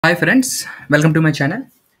Hi friends, welcome to my channel.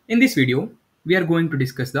 In this video, we are going to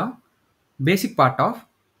discuss the basic part of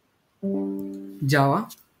Java,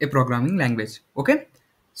 a programming language. Okay,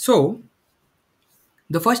 so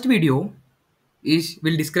the first video is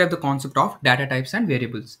will describe the concept of data types and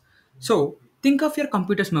variables. So think of your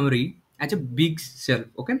computer's memory as a big shelf.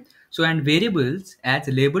 Okay, so and variables as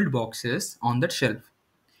labeled boxes on that shelf.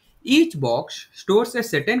 Each box stores a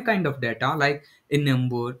certain kind of data like a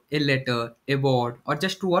number, a letter, a word, or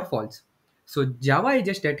just true or false. So Java is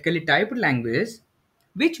a statically typed language,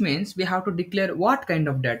 which means we have to declare what kind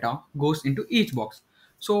of data goes into each box.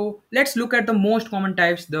 So let's look at the most common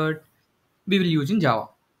types that we will use in Java.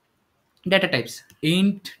 Data types: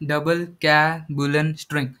 int, double, char, boolean,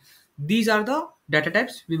 string. These are the data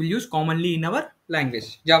types we will use commonly in our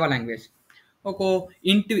language, Java language.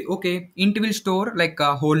 Int will store like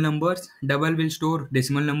whole numbers, double will store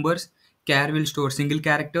decimal numbers, char will store single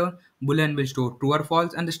character, boolean will store true or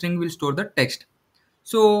false, and the string will store the text.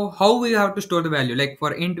 So how we have to store the value? Like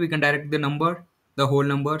for int, we can direct the number, the whole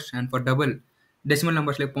numbers, and for double, decimal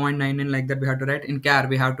numbers like 0.99 like that we have to write. In char,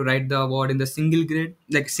 we have to write the word in the single grade,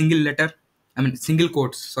 like single letter. I mean single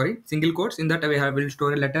quotes. Sorry, single quotes. In that we have will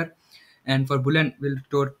store a letter, and for boolean we'll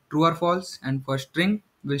store true or false, and for string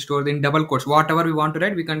we'll store in double quotes. Whatever we want to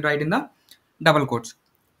write, we can write in the double quotes.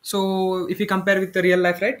 So if we compare with the real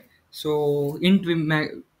life, right? So int we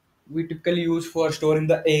typically use for storing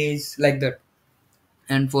the age like that,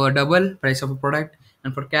 and for double price of a product,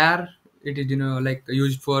 and for char it is like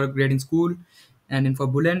used for grading school, and then for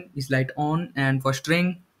boolean is light on, and for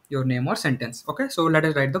string your name or sentence. Okay, so let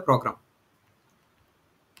us write the program.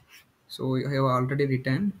 So I have already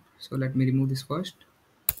written, so let me remove this first.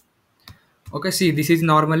 Okay, see, this is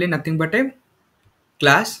normally nothing but a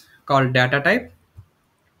class called data type.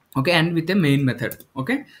 Okay, and with a main method.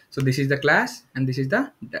 Okay, so this is the class and this is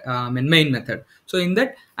the main method. So in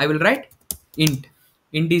that I will write int.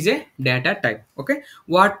 Int is a data type. Okay,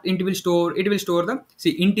 what int will store? It will store the,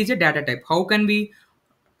 see, int is a data type. How can we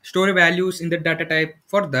store values in the data type?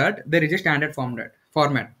 For that there is a standard format.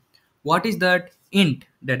 What is that? Int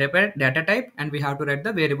data type, and we have to write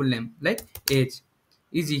the variable name like age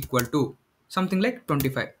is equal to something like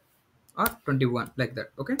 25 or 21 like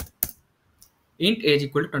that. Okay, int age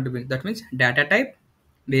equal to 20. That means data type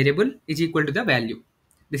variable is equal to the value.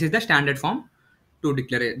 This is the standard form to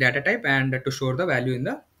declare a data type and to store the value in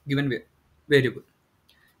the given variable.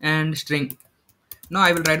 And string, now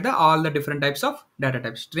I will write the all the different types of data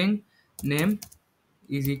types. String name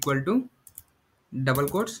is equal to double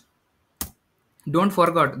quotes. Don't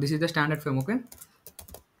forget, this is the standard form. Okay,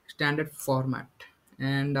 standard format.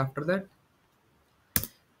 And after that,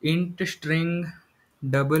 int string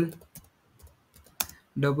double.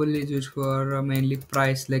 Double is used for mainly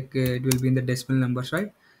price, like it will be in the decimal numbers,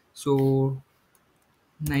 right? So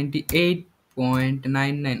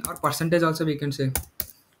 98.99 or percentage also we can say.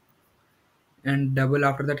 And double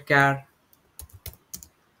after that char,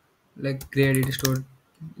 like grade it stored,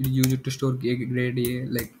 you use it to store grade,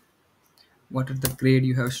 like what is the grade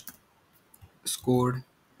you have scored.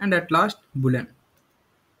 And at last boolean.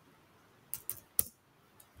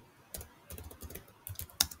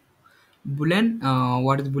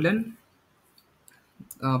 What is boolean?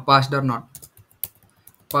 Passed or not,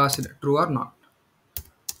 passed, true or not.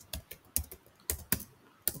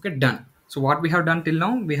 Okay, done. So what we have done till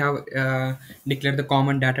now, we have declared the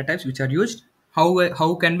common data types which are used.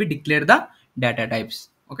 How can we declare the data types?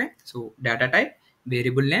 Okay, so data type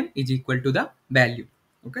variable name is equal to the value.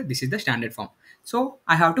 Okay, this is the standard form. So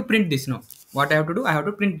I have to print this now. What I have to do, I have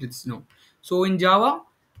to print this now. So in Java,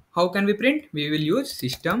 how can we print? We will use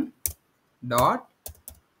system dot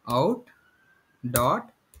out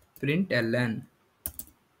dot println.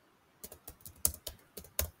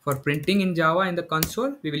 For printing in Java in the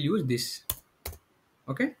console, we will use this.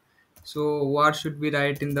 Okay, so what should we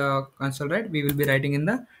write in the console? Right, we will be writing in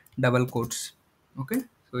the double quotes. Okay,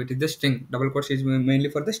 so it is the string. Double quotes is mainly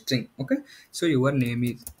for the string. Okay, so your name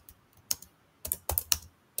is,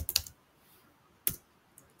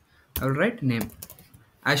 I will write name.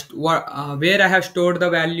 Where I have stored the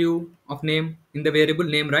value of name in the variable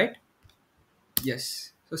name, right?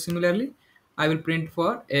 Yes, so similarly I will print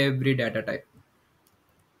for every data type.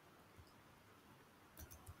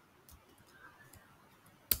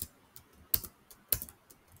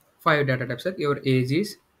 Five data types, like your age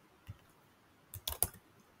is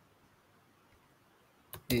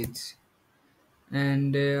age,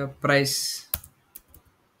 and price,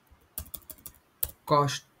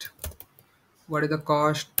 cost, what is the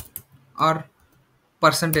cost, or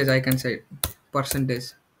percentage, I can say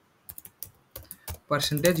percentage,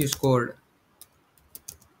 percentage you scored.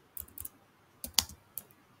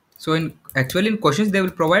 So in actually in questions they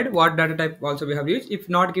will provide what data type also we have used. If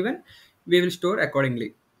not given, we will store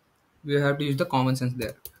accordingly. We have to use the common sense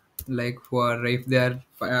there. Like for if they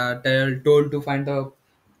are told to find the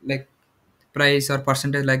like price or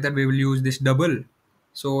percentage like that, we will use this double.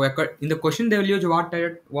 So in the question they will use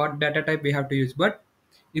what data type we have to use. But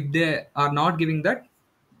if they are not giving that,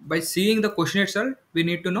 by seeing the question itself, we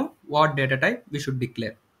need to know what data type we should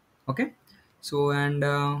declare. Okay. So and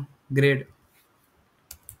grade.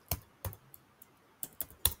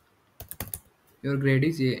 Your grade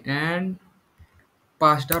is A and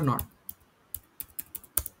passed or not.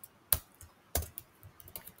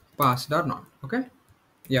 Passed or not. Okay.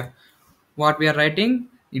 Yeah. What we are writing,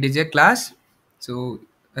 it is a class. So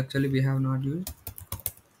actually we have not used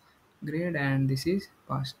grade and this is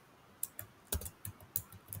passed.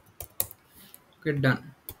 Okay,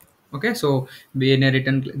 done. Okay, so we in a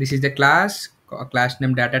written this is the class, class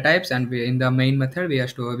name data types, and we in the main method we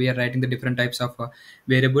are writing the different types of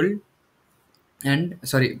variable and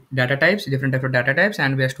sorry data types, different type of data types,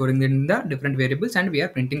 and we are storing it in the different variables and we are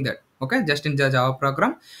printing that. Okay, just in the Java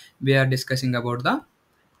program we are discussing about the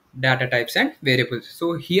data types and variables.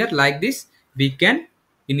 So here like this we can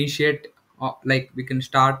initiate like we can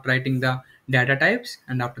start writing the data types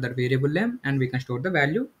and after that variable name, and we can store the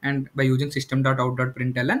value, and by using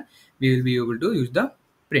system.out.println we will be able to use the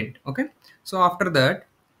print. Okay, so after that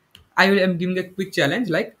am giving a quick challenge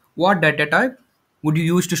like what data type would you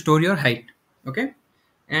use to store your height. Okay,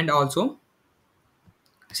 and also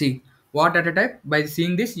see what data type. By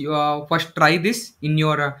seeing this you first try this in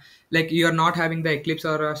your like you are not having the Eclipse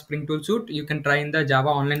or Spring Tool suite, you can try in the Java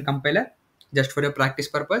online compiler just for a practice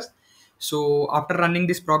purpose. So after running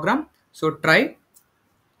this program, so try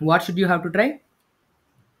what should you have to try,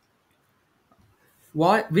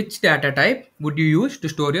 what which data type would you use to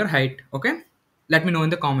store your height. Okay, let me know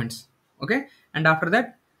in the comments. Okay, and after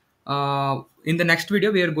that in the next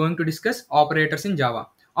video we are going to discuss operators in Java.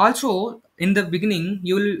 Also in the beginning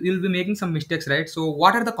you'll be making some mistakes, right? So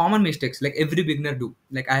what are the common mistakes like every beginner do,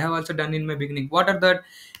 like I have also done in my beginning? What are the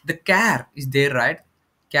char is there, right?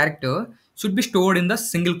 Character should be stored in the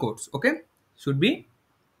single quotes. Okay, should be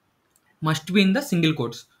must be in the single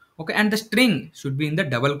quotes. Okay, and the string should be in the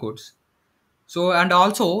double quotes. So and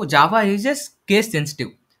also Java is just case sensitive.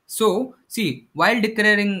 So see while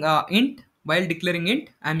declaring int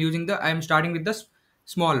I'm starting with the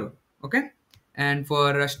small word. Okay, and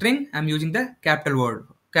for a string I'm using the capital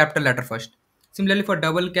letter first. Similarly for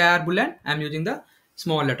double char boolean I'm using the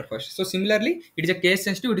small letter first. So similarly it is a case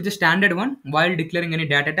sensitive, it is a standard one. While declaring any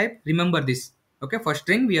data type, remember this. Okay, for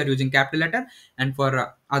string we are using capital letter, and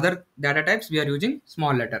for other data types we are using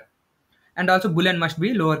small letter. And also boolean must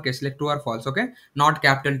be lowercase like true or false. Okay, not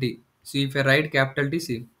capital T. See if I write capital T,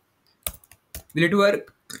 see will it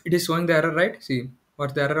work? It is showing the error, right? See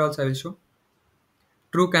what's the error also I will show.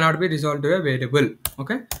 True cannot be resolved to a variable.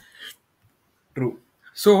 Okay, true.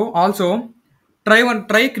 So also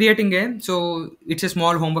try creating a, so it's a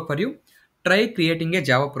small homework for you. Try creating a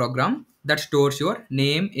Java program that stores your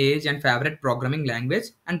name, age and favorite programming language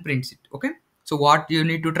and prints it. Okay, so what you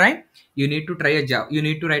need to try, you need to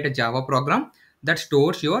write a Java program that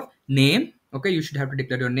stores your name. Okay, you should have to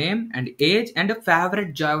declare your name and age and a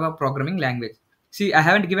favorite Java programming language. See I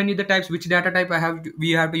haven't given you the types, which data type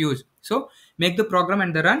we have to use. So make the program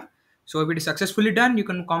and the run. So if it is successfully done, you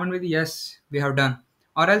can comment with yes, we have done.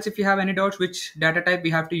 Or else if you have any doubts which data type we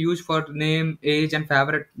have to use for name, age and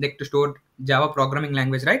favorite, like to store Java programming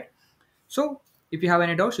language, right? So if you have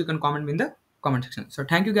any doubts, you can comment in the comment section. So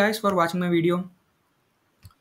thank you guys for watching my video.